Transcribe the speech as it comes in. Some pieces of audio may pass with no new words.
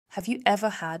Have you ever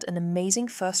had an amazing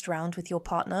first round with your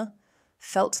partner,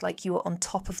 felt like you were on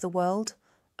top of the world,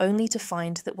 only to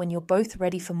find that when you're both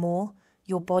ready for more,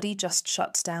 your body just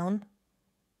shuts down?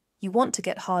 You want to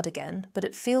get hard again, but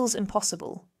it feels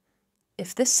impossible.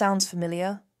 If this sounds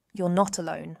familiar, you're not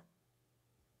alone.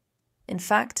 In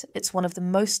fact, it's one of the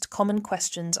most common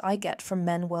questions I get from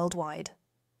men worldwide.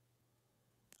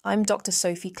 I'm Dr.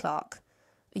 Sophie Clarke,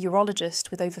 a urologist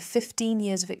with over 15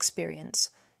 years of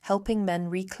experience helping men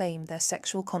reclaim their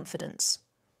sexual confidence.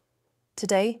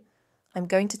 Today, I'm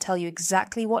going to tell you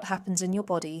exactly what happens in your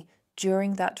body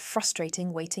during that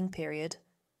frustrating waiting period,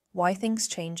 why things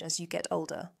change as you get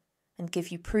older, and give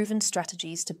you proven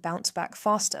strategies to bounce back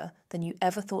faster than you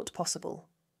ever thought possible.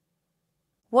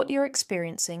 What you're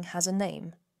experiencing has a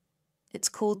name. It's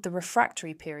called the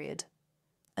refractory period,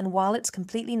 and while it's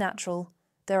completely natural,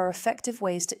 there are effective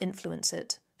ways to influence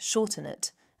it, shorten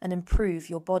it, and improve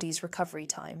your body's recovery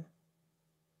time.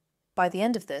 By the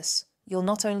end of this, you'll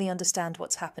not only understand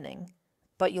what's happening,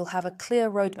 but you'll have a clear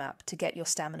roadmap to get your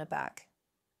stamina back.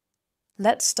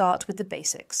 Let's start with the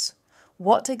basics.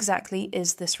 What exactly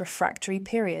is this refractory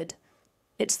period?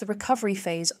 It's the recovery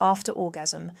phase after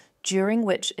orgasm, during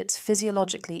which it's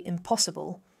physiologically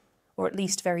impossible, or at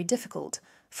least very difficult,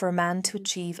 for a man to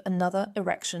achieve another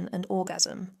erection and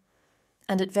orgasm.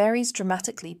 And it varies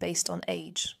dramatically based on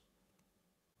age.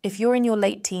 If you're in your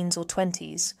late teens or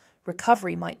 20s,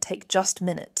 recovery might take just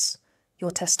minutes.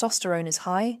 Your testosterone is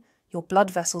high, your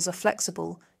blood vessels are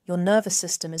flexible, your nervous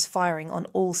system is firing on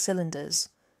all cylinders.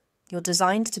 You're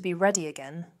designed to be ready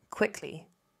again, quickly.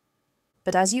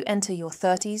 But as you enter your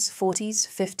 30s, 40s,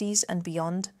 50s, and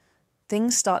beyond,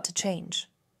 things start to change.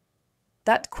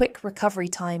 That quick recovery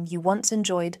time you once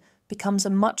enjoyed becomes a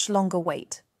much longer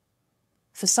wait.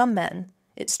 For some men,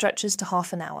 it stretches to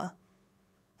half an hour.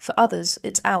 For others,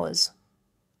 it's hours.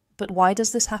 But why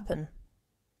does this happen?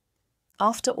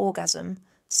 After orgasm,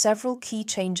 several key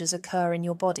changes occur in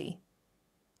your body.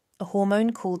 A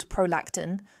hormone called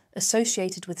prolactin,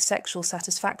 associated with sexual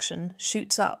satisfaction,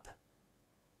 shoots up.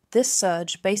 This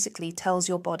surge basically tells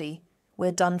your body,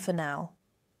 we're done for now.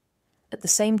 At the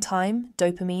same time,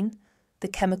 dopamine, the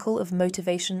chemical of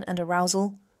motivation and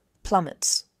arousal,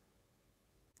 plummets.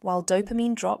 While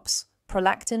dopamine drops,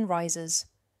 prolactin rises,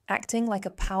 acting like a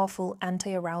powerful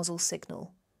anti-arousal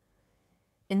signal.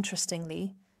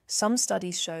 Interestingly, some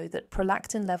studies show that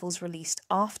prolactin levels released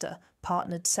after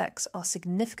partnered sex are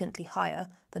significantly higher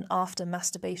than after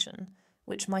masturbation,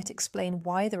 which might explain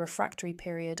why the refractory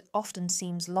period often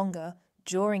seems longer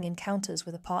during encounters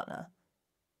with a partner.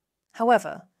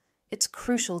 However, it's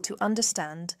crucial to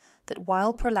understand that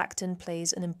while prolactin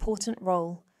plays an important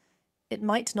role, it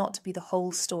might not be the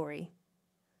whole story.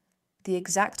 The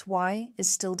exact why is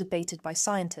still debated by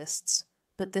scientists,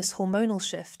 but this hormonal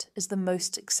shift is the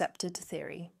most accepted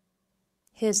theory.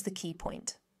 Here's the key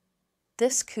point.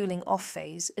 This cooling off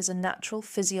phase is a natural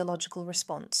physiological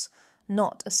response,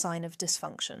 not a sign of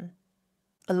dysfunction.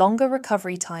 A longer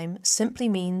recovery time simply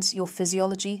means your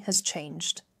physiology has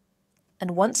changed.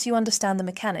 And once you understand the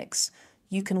mechanics,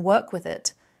 you can work with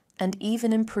it and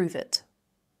even improve it.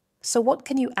 So what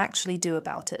can you actually do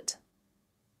about it?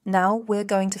 Now we're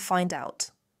going to find out.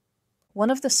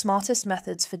 One of the smartest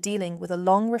methods for dealing with a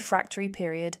long refractory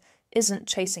period isn't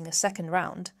chasing a second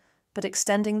round, but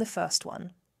extending the first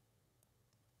one.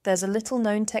 There's a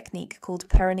little-known technique called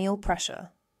perineal pressure.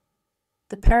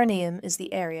 The perineum is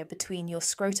the area between your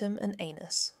scrotum and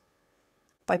anus.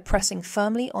 By pressing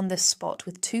firmly on this spot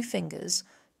with 2 fingers,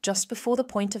 just before the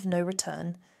point of no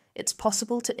return, it's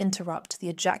possible to interrupt the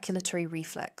ejaculatory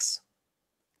reflex.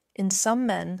 In some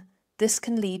men, this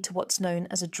can lead to what's known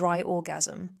as a dry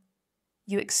orgasm.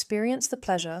 You experience the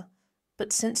pleasure,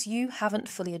 but since you haven't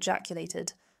fully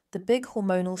ejaculated, the big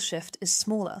hormonal shift is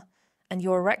smaller, and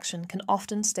your erection can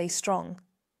often stay strong.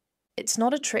 It's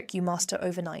not a trick you master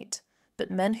overnight, but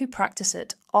men who practice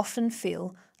it often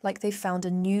feel like they've found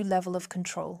a new level of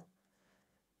control.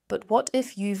 But what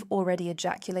if you've already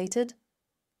ejaculated?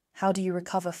 How do you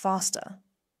recover faster?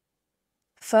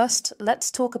 First, let's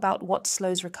talk about what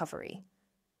slows recovery.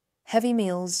 Heavy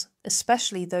meals,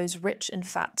 especially those rich in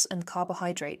fats and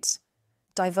carbohydrates,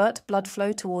 divert blood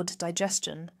flow toward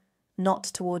digestion, not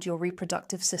toward your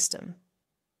reproductive system.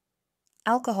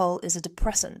 Alcohol is a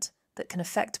depressant that can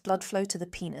affect blood flow to the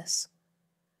penis.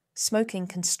 Smoking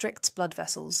constricts blood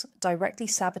vessels, directly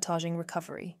sabotaging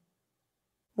recovery.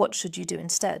 What should you do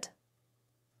instead?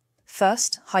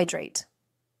 First, hydrate.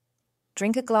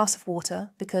 Drink a glass of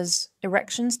water because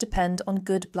erections depend on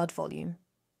good blood volume.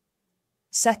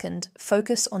 Second,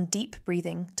 focus on deep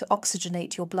breathing to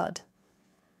oxygenate your blood.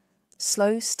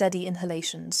 Slow, steady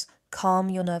inhalations, calm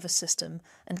your nervous system,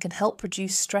 and can help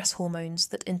produce stress hormones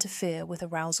that interfere with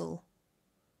arousal.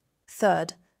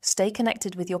 Third, stay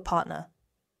connected with your partner.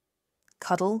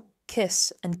 Cuddle,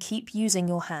 kiss, and keep using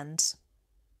your hands.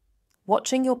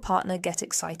 Watching your partner get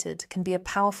excited can be a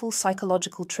powerful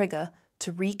psychological trigger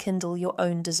to rekindle your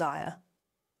own desire.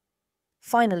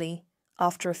 Finally,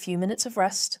 after a few minutes of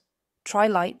rest, try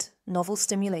light, novel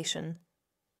stimulation.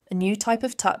 A new type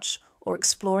of touch or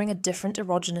exploring a different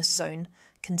erogenous zone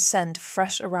can send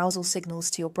fresh arousal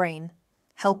signals to your brain,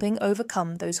 helping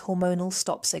overcome those hormonal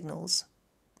stop signals.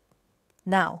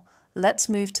 Now, let's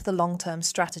move to the long-term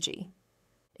strategy.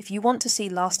 If you want to see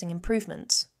lasting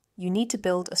improvements, you need to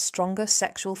build a stronger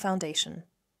sexual foundation.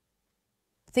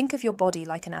 Think of your body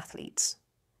like an athlete's.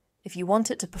 If you want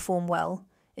it to perform well,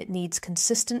 it needs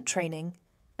consistent training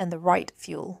and the right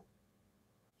fuel.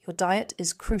 Your diet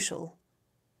is crucial.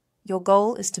 Your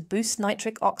goal is to boost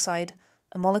nitric oxide,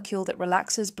 a molecule that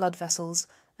relaxes blood vessels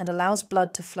and allows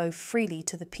blood to flow freely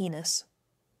to the penis.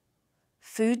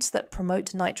 Foods that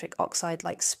promote nitric oxide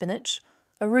like spinach,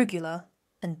 arugula,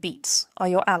 and beets are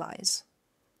your allies.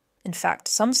 In fact,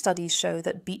 some studies show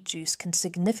that beet juice can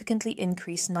significantly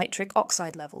increase nitric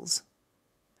oxide levels.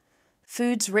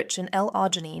 Foods rich in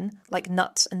L-arginine, like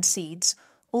nuts and seeds,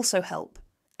 also help,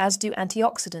 as do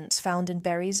antioxidants found in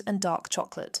berries and dark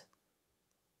chocolate.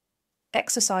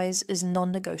 Exercise is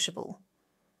non-negotiable.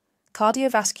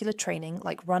 Cardiovascular training,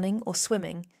 like running or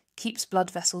swimming, keeps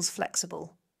blood vessels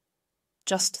flexible.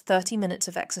 Just 30 minutes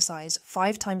of exercise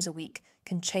 5 times a week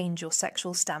can change your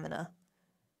sexual stamina.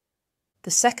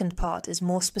 The second part is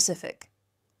more specific.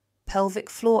 Pelvic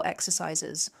floor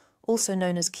exercises, also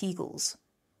known as Kegels.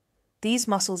 These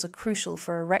muscles are crucial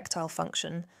for erectile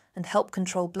function and help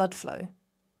control blood flow.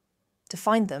 To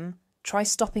find them, try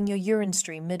stopping your urine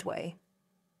stream midway.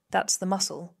 That's the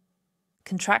muscle.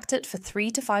 Contract it for 3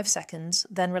 to 5 seconds,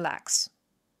 then relax.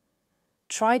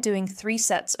 Try doing 3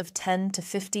 sets of 10 to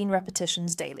 15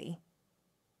 repetitions daily.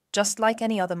 Just like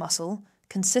any other muscle,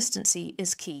 consistency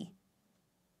is key.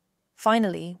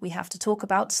 Finally, we have to talk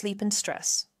about sleep and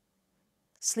stress.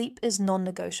 Sleep is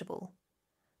non-negotiable.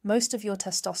 Most of your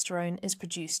testosterone is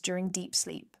produced during deep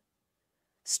sleep.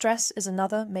 Stress is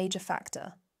another major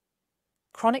factor.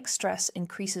 Chronic stress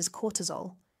increases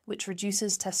cortisol, which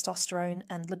reduces testosterone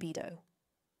and libido.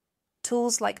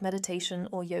 Tools like meditation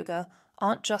or yoga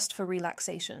aren't just for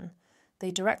relaxation.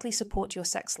 They directly support your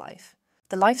sex life.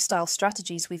 The lifestyle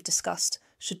strategies we've discussed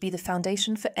should be the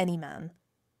foundation for any man.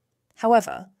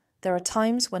 However, there are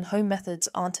times when home methods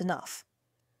aren't enough,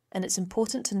 and it's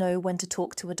important to know when to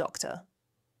talk to a doctor.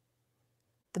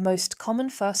 The most common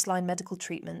first-line medical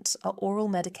treatments are oral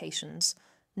medications,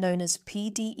 known as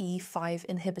PDE5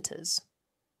 inhibitors.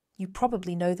 You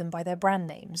probably know them by their brand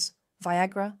names,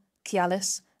 Viagra,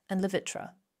 Cialis, and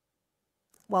Levitra.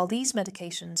 While these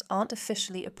medications aren't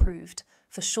officially approved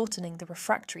for shortening the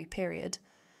refractory period,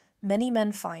 many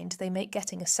men find they make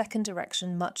getting a second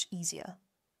erection much easier.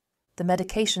 The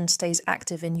medication stays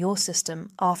active in your system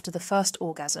after the first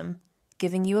orgasm,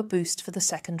 giving you a boost for the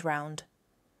second round.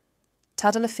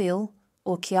 Tadalafil,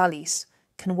 or Cialis,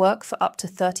 can work for up to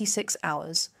 36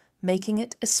 hours, making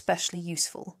it especially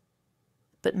useful.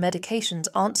 But medications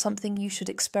aren't something you should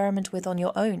experiment with on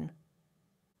your own.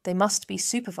 They must be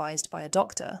supervised by a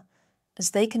doctor,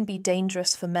 as they can be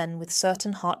dangerous for men with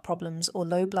certain heart problems or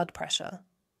low blood pressure.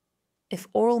 If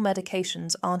oral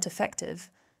medications aren't effective,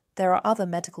 there are other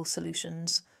medical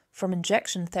solutions, from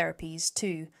injection therapies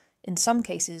to, in some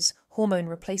cases, hormone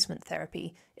replacement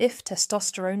therapy if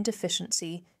testosterone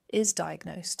deficiency is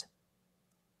diagnosed.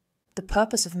 The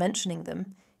purpose of mentioning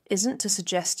them isn't to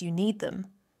suggest you need them,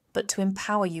 but to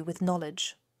empower you with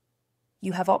knowledge.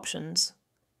 You have options.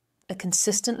 A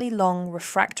consistently long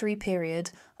refractory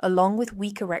period, along with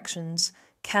weak erections,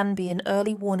 can be an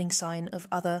early warning sign of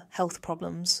other health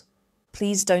problems.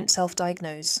 Please don't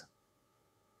self-diagnose.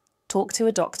 Talk to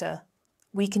a doctor.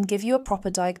 We can give you a proper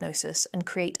diagnosis and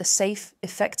create a safe,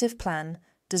 effective plan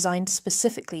designed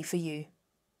specifically for you.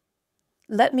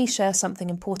 Let me share something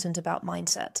important about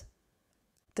mindset.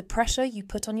 The pressure you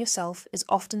put on yourself is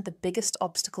often the biggest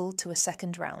obstacle to a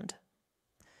second round.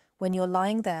 When you're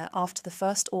lying there after the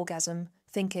first orgasm,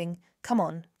 thinking, "Come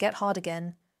on, get hard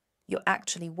again," you're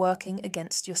actually working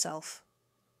against yourself.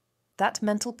 That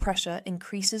mental pressure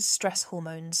increases stress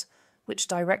hormones, which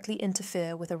directly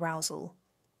interfere with arousal.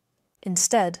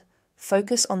 Instead,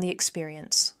 focus on the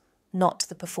experience, not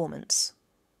the performance.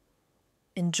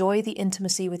 Enjoy the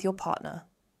intimacy with your partner.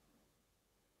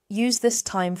 Use this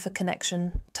time for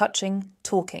connection, touching,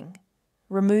 talking.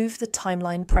 Remove the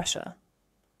timeline pressure.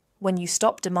 When you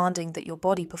stop demanding that your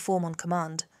body perform on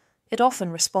command, it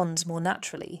often responds more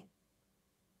naturally.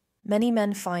 Many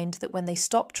men find that when they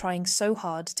stop trying so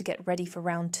hard to get ready for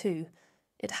round 2,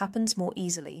 it happens more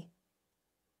easily.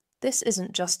 This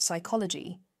isn't just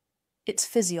psychology, it's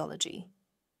physiology.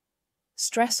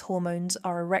 Stress hormones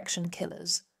are erection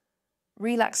killers.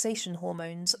 Relaxation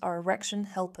hormones are erection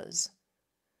helpers.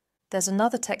 There's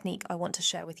another technique I want to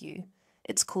share with you.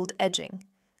 It's called edging,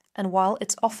 and while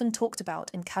it's often talked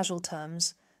about in casual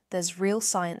terms, there's real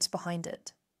science behind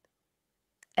it.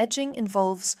 Edging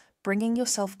involves bringing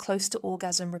yourself close to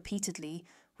orgasm repeatedly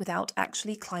without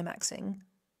actually climaxing.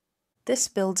 This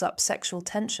builds up sexual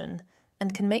tension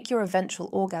and can make your eventual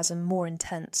orgasm more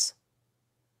intense.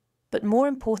 But more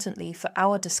importantly for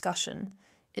our discussion,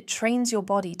 it trains your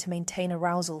body to maintain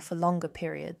arousal for longer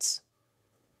periods.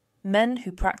 Men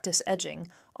who practice edging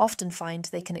often find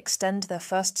they can extend their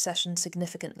first session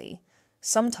significantly,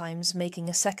 sometimes making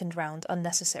a second round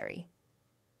unnecessary.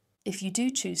 If you do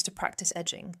choose to practice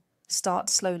edging, start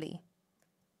slowly.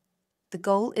 The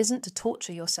goal isn't to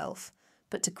torture yourself,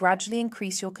 but to gradually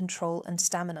increase your control and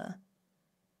stamina.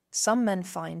 Some men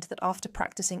find that after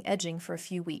practicing edging for a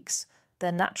few weeks,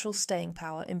 their natural staying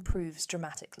power improves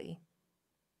dramatically.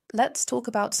 Let's talk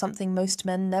about something most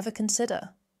men never consider: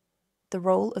 the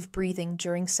role of breathing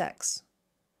during sex.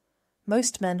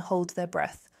 Most men hold their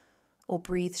breath or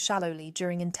breathe shallowly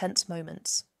during intense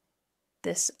moments.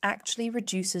 This actually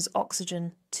reduces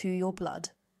oxygen to your blood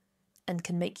and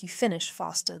can make you finish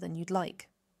faster than you'd like.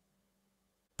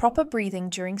 Proper breathing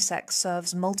during sex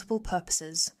serves multiple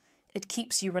purposes. It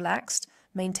keeps you relaxed,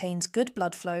 maintains good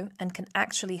blood flow, and can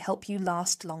actually help you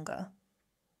last longer.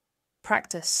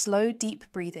 Practice slow, deep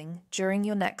breathing during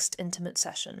your next intimate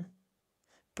session.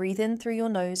 Breathe in through your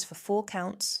nose for 4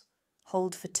 counts,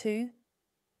 hold for 2,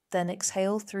 then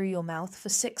exhale through your mouth for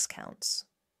 6 counts.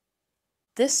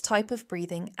 This type of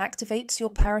breathing activates your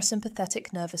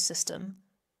parasympathetic nervous system,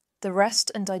 the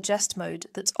rest and digest mode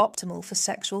that's optimal for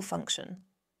sexual function.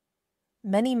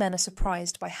 Many men are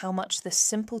surprised by how much this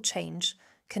simple change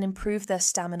can improve their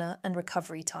stamina and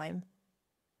recovery time.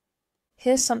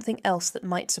 Here's something else that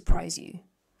might surprise you.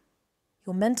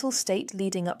 Your mental state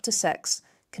leading up to sex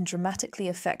can dramatically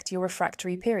affect your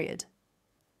refractory period.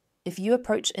 If you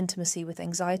approach intimacy with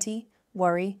anxiety,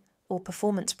 worry, or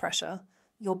performance pressure,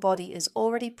 your body is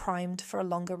already primed for a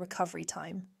longer recovery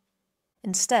time.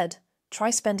 Instead, try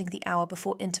spending the hour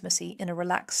before intimacy in a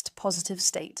relaxed, positive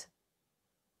state.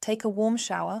 Take a warm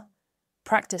shower,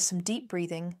 practice some deep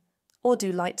breathing, or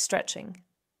do light stretching.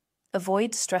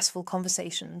 Avoid stressful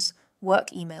conversations, work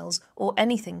emails, or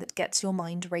anything that gets your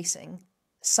mind racing.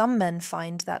 Some men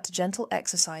find that gentle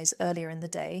exercise earlier in the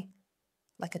day,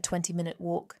 like a 20-minute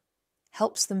walk,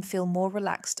 helps them feel more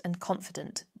relaxed and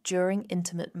confident during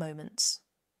intimate moments.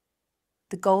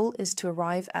 The goal is to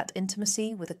arrive at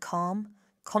intimacy with a calm,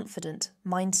 confident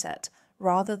mindset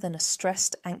rather than a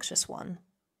stressed, anxious one.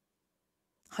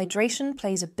 Hydration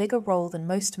plays a bigger role than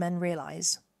most men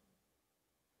realize.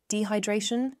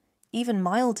 Dehydration, even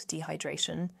mild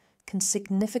dehydration, can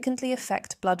significantly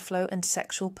affect blood flow and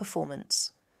sexual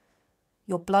performance.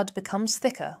 Your blood becomes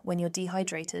thicker when you're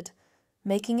dehydrated,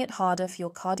 making it harder for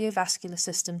your cardiovascular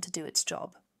system to do its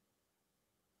job.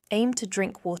 Aim to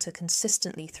drink water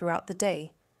consistently throughout the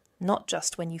day, not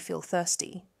just when you feel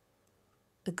thirsty.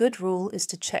 A good rule is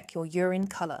to check your urine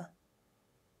color.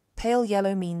 Pale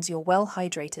yellow means you're well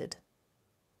hydrated.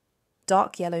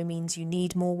 Dark yellow means you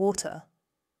need more water.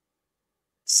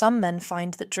 Some men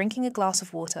find that drinking a glass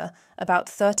of water about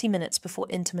 30 minutes before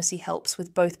intimacy helps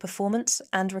with both performance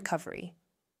and recovery.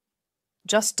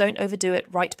 Just don't overdo it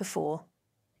right before.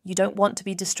 You don't want to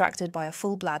be distracted by a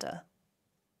full bladder.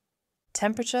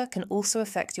 Temperature can also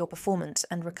affect your performance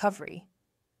and recovery.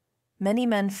 Many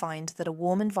men find that a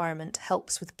warm environment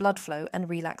helps with blood flow and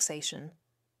relaxation.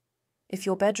 If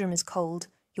your bedroom is cold,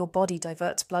 your body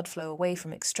diverts blood flow away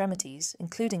from extremities,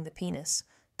 including the penis,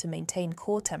 to maintain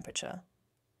core temperature.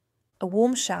 A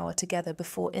warm shower together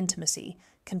before intimacy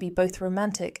can be both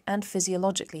romantic and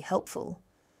physiologically helpful.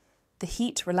 The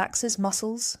heat relaxes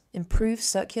muscles, improves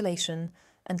circulation,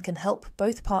 and can help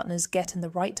both partners get in the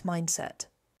right mindset.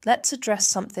 Let's address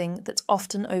something that's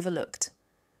often overlooked: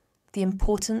 the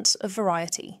importance of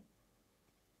variety.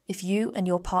 If you and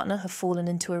your partner have fallen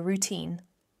into a routine,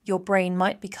 your brain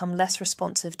might become less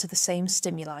responsive to the same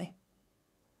stimuli.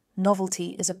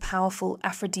 Novelty is a powerful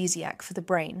aphrodisiac for the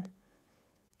brain.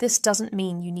 This doesn't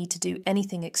mean you need to do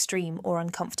anything extreme or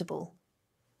uncomfortable.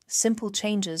 Simple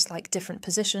changes like different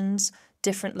positions,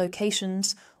 different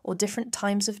locations, or different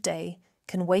times of day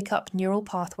can wake up neural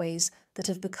pathways that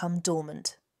have become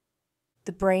dormant.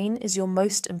 The brain is your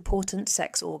most important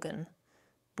sex organ.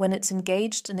 When it's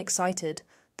engaged and excited,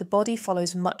 the body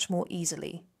follows much more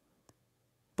easily.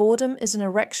 Boredom is an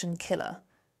erection killer.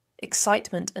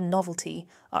 Excitement and novelty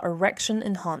are erection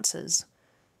enhancers.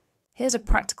 Here's a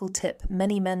practical tip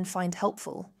many men find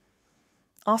helpful.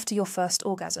 After your first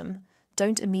orgasm,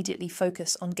 don't immediately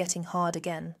focus on getting hard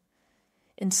again.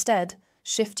 Instead,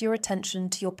 shift your attention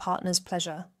to your partner's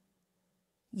pleasure.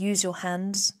 Use your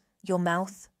hands, your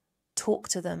mouth, talk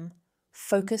to them,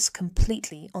 focus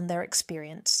completely on their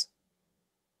experience.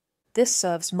 This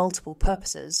serves multiple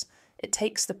purposes. It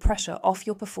takes the pressure off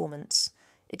your performance,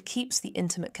 it keeps the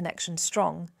intimate connection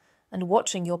strong, and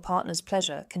watching your partner's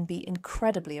pleasure can be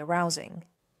incredibly arousing.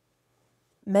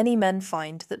 Many men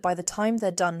find that by the time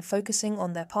they're done focusing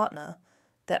on their partner,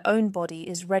 their own body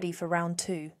is ready for round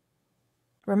 2.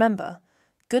 Remember,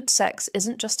 good sex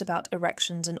isn't just about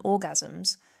erections and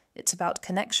orgasms, it's about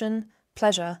connection,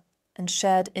 pleasure, and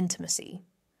shared intimacy.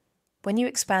 When you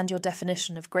expand your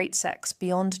definition of great sex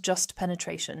beyond just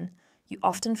penetration, you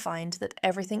often find that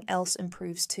everything else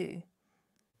improves too.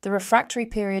 The refractory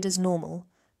period is normal,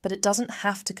 but it doesn't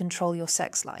have to control your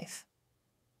sex life.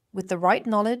 With the right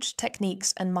knowledge,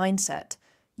 techniques, and mindset,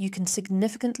 you can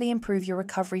significantly improve your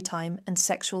recovery time and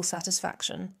sexual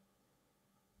satisfaction.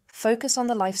 Focus on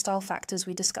the lifestyle factors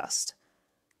we discussed: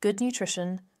 good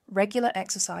nutrition, regular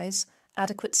exercise,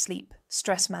 adequate sleep,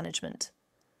 stress management.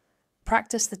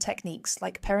 Practice the techniques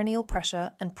like perineal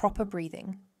pressure and proper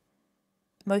breathing.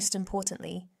 Most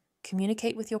importantly,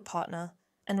 communicate with your partner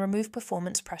and remove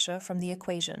performance pressure from the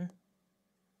equation.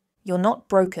 You're not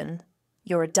broken,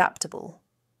 you're adaptable.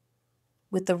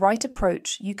 With the right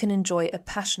approach, you can enjoy a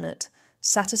passionate,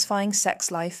 satisfying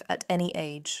sex life at any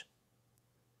age.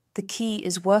 The key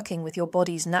is working with your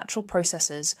body's natural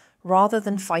processes rather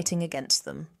than fighting against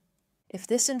them. If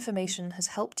this information has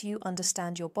helped you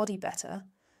understand your body better,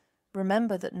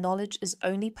 remember that knowledge is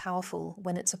only powerful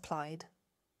when it's applied.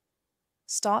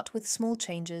 Start with small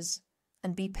changes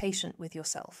and be patient with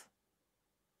yourself.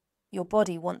 Your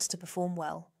body wants to perform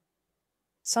well.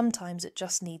 Sometimes it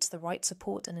just needs the right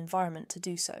support and environment to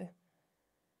do so.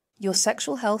 Your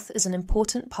sexual health is an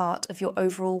important part of your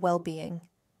overall well-being.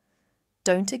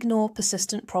 Don't ignore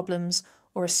persistent problems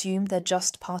or assume they're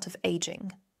just part of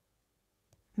aging.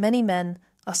 Many men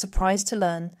are surprised to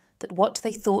learn that what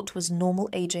they thought was normal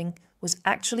aging was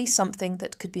actually something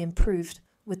that could be improved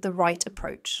with the right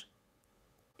approach.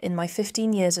 In my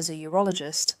 15 years as a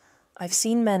urologist, I've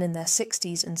seen men in their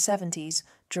 60s and 70s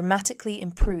dramatically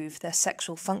improve their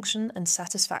sexual function and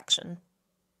satisfaction.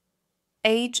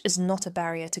 Age is not a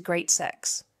barrier to great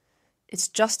sex. It's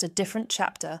just a different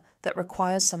chapter that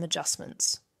requires some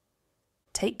adjustments.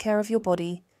 Take care of your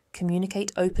body,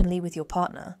 communicate openly with your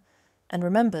partner, and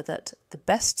remember that the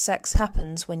best sex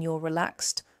happens when you're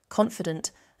relaxed,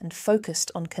 confident, and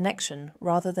focused on connection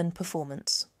rather than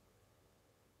performance.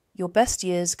 Your best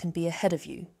years can be ahead of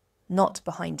you, not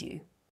behind you.